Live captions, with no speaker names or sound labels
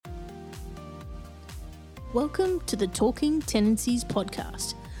Welcome to the Talking Tenancies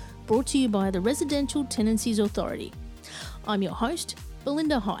podcast, brought to you by the Residential Tenancies Authority. I'm your host,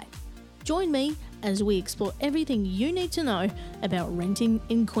 Belinda High. Join me as we explore everything you need to know about renting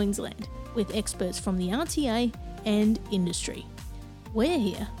in Queensland with experts from the RTA and industry. We're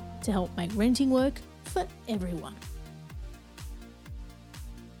here to help make renting work for everyone.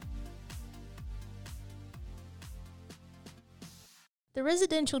 The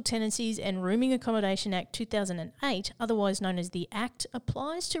Residential Tenancies and Rooming Accommodation Act 2008, otherwise known as the Act,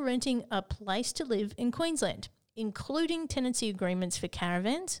 applies to renting a place to live in Queensland, including tenancy agreements for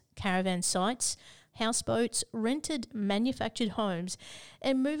caravans, caravan sites, houseboats, rented manufactured homes,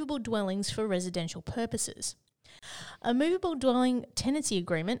 and movable dwellings for residential purposes. A movable dwelling tenancy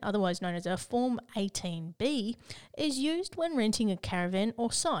agreement, otherwise known as a Form 18B, is used when renting a caravan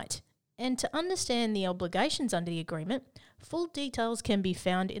or site. And to understand the obligations under the agreement, full details can be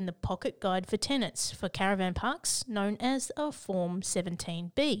found in the Pocket Guide for Tenants for Caravan Parks, known as a Form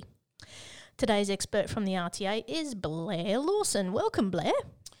 17B. Today's expert from the RTA is Blair Lawson. Welcome, Blair.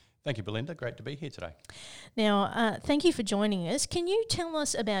 Thank you, Belinda. Great to be here today. Now, thank you for joining us. Can you tell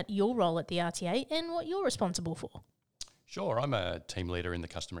us about your role at the RTA and what you're responsible for? Sure. I'm a team leader in the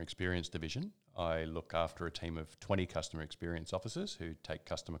Customer Experience Division. I look after a team of 20 customer experience officers who take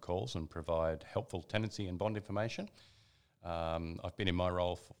customer calls and provide helpful tenancy and bond information. I've been in my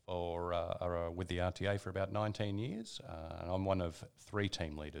role with the RTA for about 19 years, and I'm one of 3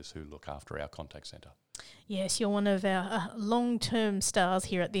 team leaders who look after our contact centre. Yes, you're one of our long-term stars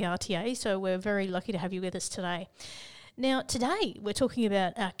here at the RTA, so we're very lucky to have you with us today. Now, today we're talking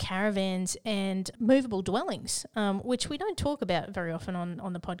about caravans and movable dwellings, which we don't talk about very often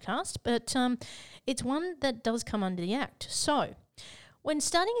on the podcast, but it's one that does come under the Act. So, when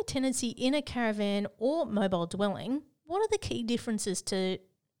starting a tenancy in a caravan or mobile dwelling, what are the key differences to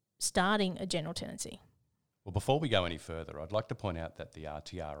starting a general tenancy? Well, before we go any further, I'd like to point out that the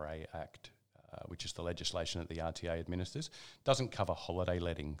RTRA Act, which is the legislation that the RTA administers, doesn't cover holiday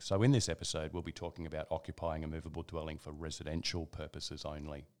letting. So in this episode, we'll be talking about occupying a movable dwelling for residential purposes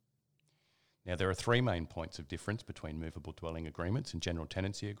only. Now, there are 3 main points of difference between movable dwelling agreements and general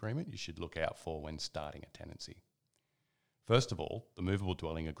tenancy agreement you should look out for when starting a tenancy. First of all, the movable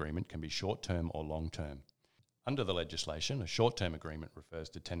dwelling agreement can be short-term or long-term. Under the legislation, a short-term agreement refers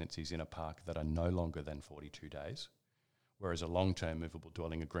to tenancies in a park that are no longer than 42 days, whereas a long-term movable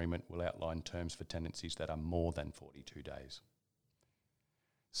dwelling agreement will outline terms for tenancies that are more than 42 days.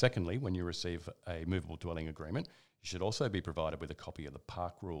 Secondly, when you receive a movable dwelling agreement, you should also be provided with a copy of the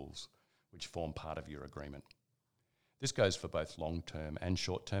park rules, which form part of your agreement. This goes for both long-term and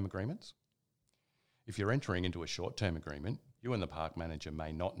short-term agreements. If you're entering into a short-term agreement, you and the park manager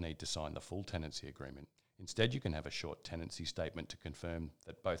may not need to sign the full tenancy agreement. Instead, you can have a short tenancy statement to confirm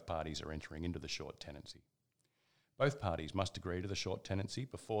that both parties are entering into the short tenancy. Both parties must agree to the short tenancy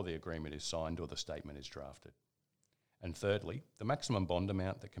before the agreement is signed or the statement is drafted. And thirdly, the maximum bond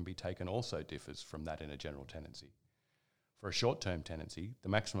amount that can be taken also differs from that in a general tenancy. For a short-term tenancy, the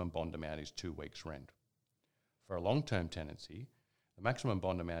maximum bond amount is 2 weeks' rent. For a long-term tenancy, the maximum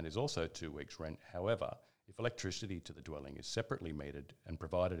bond amount is also 2 weeks' rent. However, if electricity to the dwelling is separately metered and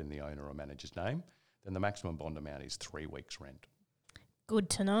provided in the owner or manager's name, then the maximum bond amount is 3 weeks' rent. Good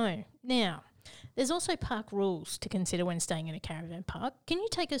to know. Now, there's also park rules to consider when staying in a caravan park. Can you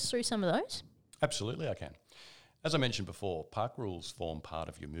take us through some of those? Absolutely, I can. As I mentioned before, park rules form part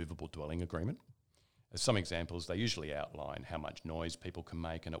of your movable dwelling agreement. As some examples, they usually outline how much noise people can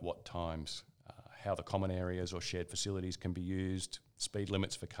make and at what times, how the common areas or shared facilities can be used, speed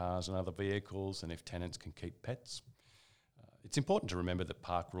limits for cars and other vehicles, and if tenants can keep pets. It's important to remember that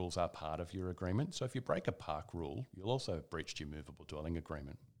park rules are part of your agreement, so if you break a park rule, you'll also have breached your movable dwelling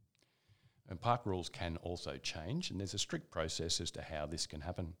agreement. And park rules can also change, and there's a strict process as to how this can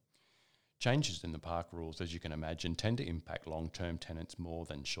happen. Changes in the park rules, as you can imagine, tend to impact long-term tenants more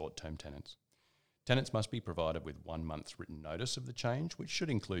than short-term tenants. Tenants must be provided with 1 month's written notice of the change, which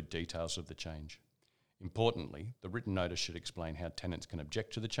should include details of the change. Importantly, the written notice should explain how tenants can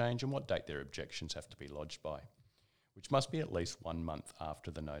object to the change and what date their objections have to be lodged by, which must be at least 1 month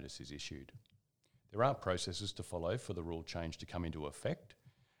after the notice is issued. There are processes to follow for the rule change to come into effect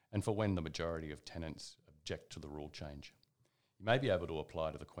and for when the majority of tenants object to the rule change. You may be able to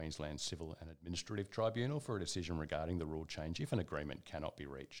apply to the Queensland Civil and Administrative Tribunal for a decision regarding the rule change if an agreement cannot be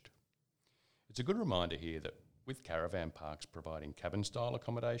reached. It's a good reminder here that with caravan parks providing cabin-style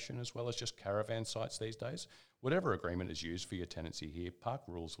accommodation as well as just caravan sites these days, whatever agreement is used for your tenancy here, park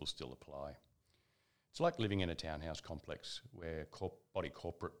rules will still apply. It's like living in a townhouse complex where body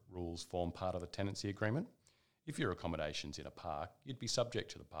corporate rules form part of the tenancy agreement. If your accommodation's in a park, you'd be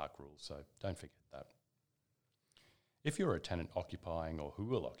subject to the park rules, so don't forget that. If you're a tenant occupying or who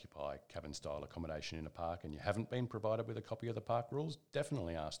will occupy cabin-style accommodation in a park and you haven't been provided with a copy of the park rules,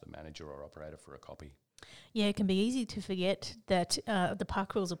 definitely ask the manager or operator for a copy. Yeah, it can be easy to forget that the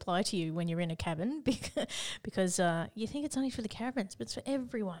park rules apply to you when you're in a cabin because you think it's only for the caravans, but it's for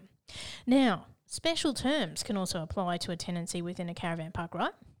everyone. Now, special terms can also apply to a tenancy within a caravan park,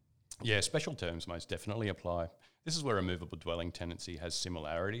 right? Yeah, special terms most definitely apply. This is where a movable dwelling tenancy has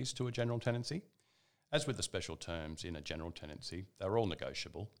similarities to a general tenancy. As with the special terms in a general tenancy, they're all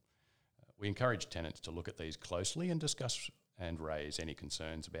negotiable. We encourage tenants to look at these closely and discuss and raise any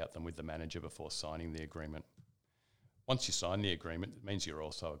concerns about them with the manager before signing the agreement. Once you sign the agreement, it means you're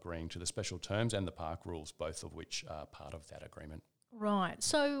also agreeing to the special terms and the park rules, both of which are part of that agreement. Right.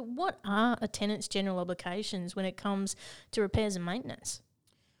 So what are a tenant's general obligations when it comes to repairs and maintenance?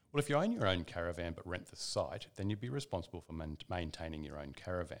 Well, if you own your own caravan but rent the site, then you'd be responsible for maintaining your own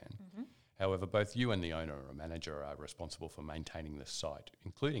caravan. Mm-hmm. However, both you and the owner or manager are responsible for maintaining the site,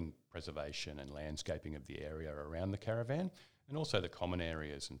 including preservation and landscaping of the area around the caravan and also the common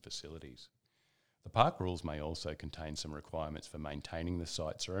areas and facilities. The park rules may also contain some requirements for maintaining the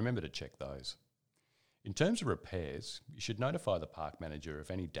site, so remember to check those. In terms of repairs, you should notify the park manager of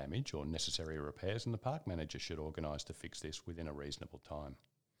any damage or necessary repairs, and the park manager should organise to fix this within a reasonable time.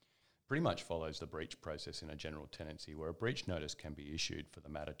 Pretty much follows the breach process in a general tenancy, where a breach notice can be issued for the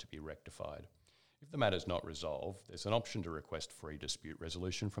matter to be rectified. If the matter is not resolved, there's an option to request free dispute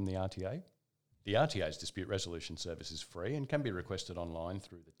resolution from the RTA. The RTA's dispute resolution service is free and can be requested online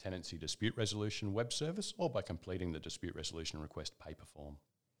through the Tenancy Dispute Resolution web service or by completing the dispute resolution request paper form.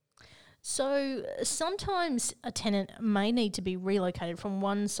 So sometimes a tenant may need to be relocated from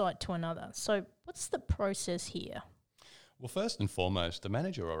one site to another. So what's the process here? Well, first and foremost, the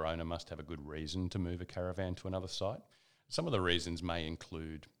manager or owner must have a good reason to move a caravan to another site. Some of the reasons may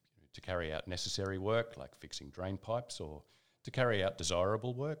include to carry out necessary work like fixing drain pipes, or to carry out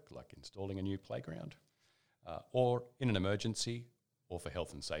desirable work like installing a new playground, or in an emergency, or for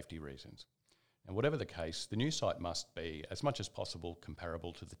health and safety reasons. And whatever the case, the new site must be, as much as possible,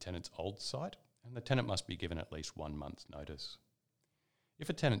 comparable to the tenant's old site, and the tenant must be given at least 1 month's notice. If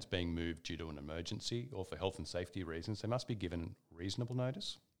a tenant's being moved due to an emergency or for health and safety reasons, they must be given reasonable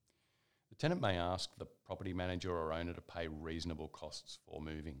notice. The tenant may ask the property manager or owner to pay reasonable costs for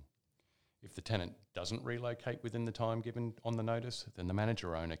moving. If the tenant doesn't relocate within the time given on the notice, then the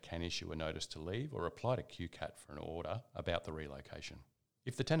manager or owner can issue a notice to leave or apply to QCAT for an order about the relocation.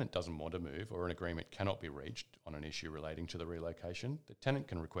 If the tenant doesn't want to move or an agreement cannot be reached on an issue relating to the relocation, the tenant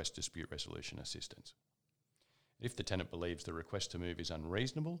can request dispute resolution assistance. If the tenant believes the request to move is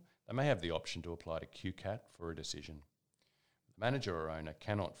unreasonable, they may have the option to apply to QCAT for a decision. The manager or owner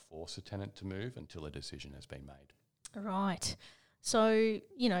cannot force a tenant to move until a decision has been made. Right. So,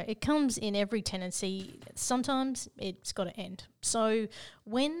 it comes in every tenancy. Sometimes it's got to end. So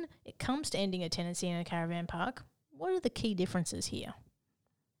when it comes to ending a tenancy in a caravan park, what are the key differences here?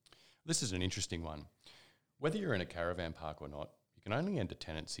 This is an interesting one. Whether you're in a caravan park or not, you can only end a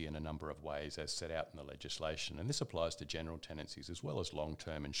tenancy in a number of ways as set out in the legislation, and this applies to general tenancies as well as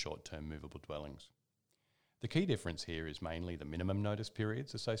long-term and short-term movable dwellings. The key difference here is mainly the minimum notice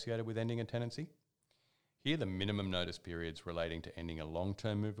periods associated with ending a tenancy. Here, the minimum notice periods relating to ending a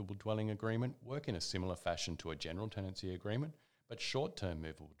long-term movable dwelling agreement work in a similar fashion to a general tenancy agreement, but short-term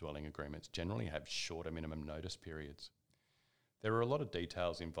movable dwelling agreements generally have shorter minimum notice periods. There are a lot of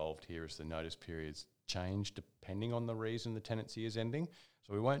details involved here as the notice periods change depending on the reason the tenancy is ending,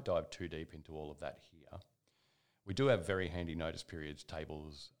 so we won't dive too deep into all of that here. We do have very handy notice periods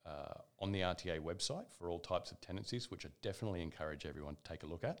tables on the RTA website for all types of tenancies, which I definitely encourage everyone to take a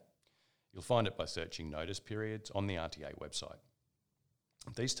look at. You'll find it by searching notice periods on the RTA website.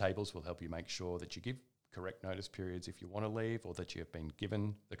 These tables will help you make sure that you give correct notice periods if you want to leave, or that you have been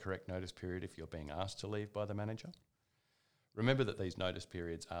given the correct notice period if you're being asked to leave by the manager. Remember that these notice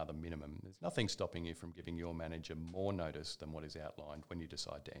periods are the minimum. There's nothing stopping you from giving your manager more notice than what is outlined when you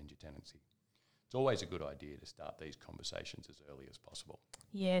decide to end your tenancy. It's always a good idea to start these conversations as early as possible.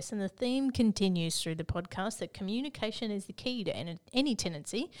 Yes, and the theme continues through the podcast that communication is the key to any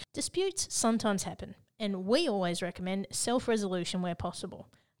tenancy. Disputes sometimes happen, and we always recommend self-resolution where possible.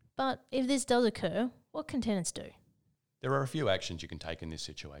 But if this does occur, what can tenants do? There are a few actions you can take in this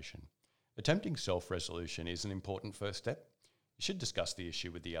situation. Attempting self-resolution is an important first step. You should discuss the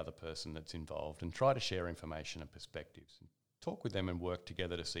issue with the other person that's involved and try to share information and perspectives. Talk with them and work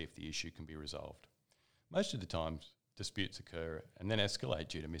together to see if the issue can be resolved. Most of the time, disputes occur and then escalate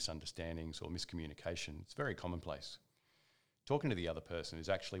due to misunderstandings or miscommunication. It's very commonplace. Talking to the other person is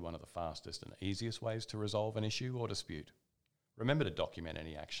actually one of the fastest and easiest ways to resolve an issue or dispute. Remember to document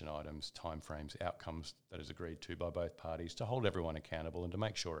any action items, timeframes, outcomes that is agreed to by both parties to hold everyone accountable and to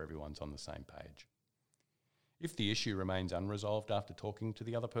make sure everyone's on the same page. If the issue remains unresolved after talking to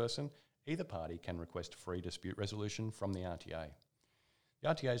the other person, either party can request free dispute resolution from the RTA. The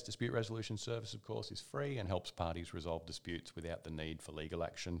RTA's dispute resolution service, of course, is free and helps parties resolve disputes without the need for legal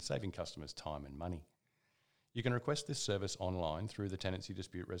action, saving customers time and money. You can request this service online through the Tenancy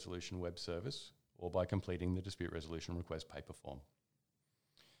Dispute Resolution web service or by completing the dispute resolution request paper form.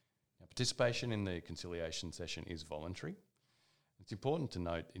 Now, participation in the conciliation session is voluntary. It's important to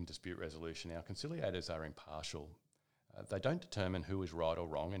note in dispute resolution our conciliators are impartial. They don't determine who is right or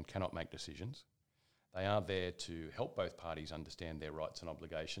wrong and cannot make decisions. They are there to help both parties understand their rights and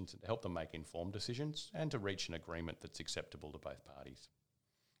obligations and to help them make informed decisions and to reach an agreement that's acceptable to both parties.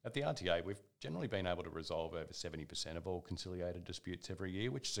 At the RTA, we've generally been able to resolve over 70% of all conciliated disputes every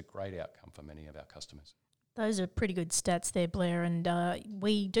year, which is a great outcome for many of our customers. Those are pretty good stats there, Blair, and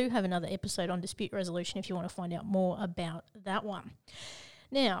we do have another episode on dispute resolution if you want to find out more about that one.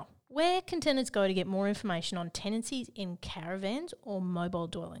 Now, where can tenants go to get more information on tenancies in caravans or mobile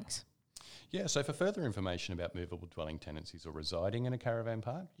dwellings? Yeah, so for further information about movable dwelling tenancies or residing in a caravan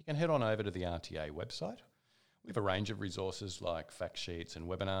park, you can head on over to the RTA website. We have a range of resources like fact sheets and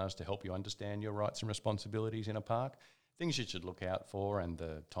webinars to help you understand your rights and responsibilities in a park, things you should look out for and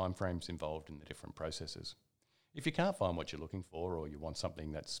the timeframes involved in the different processes. If you can't find what you're looking for or you want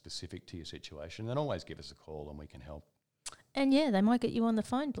something that's specific to your situation, then always give us a call and we can help. And yeah, they might get you on the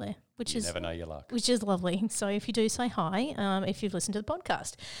phone, Blair, You never know your luck. Which is lovely. So if you do, say hi if you've listened to the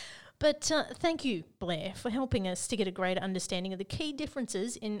podcast. But thank you, Blair, for helping us to get a greater understanding of the key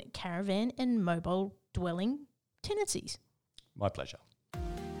differences in caravan and mobile dwelling tenancies. My pleasure.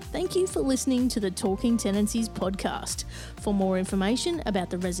 Thank you for listening to the Talking Tenancies podcast. For more information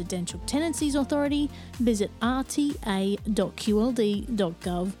about the Residential Tenancies Authority, visit rta.qld.gov.au.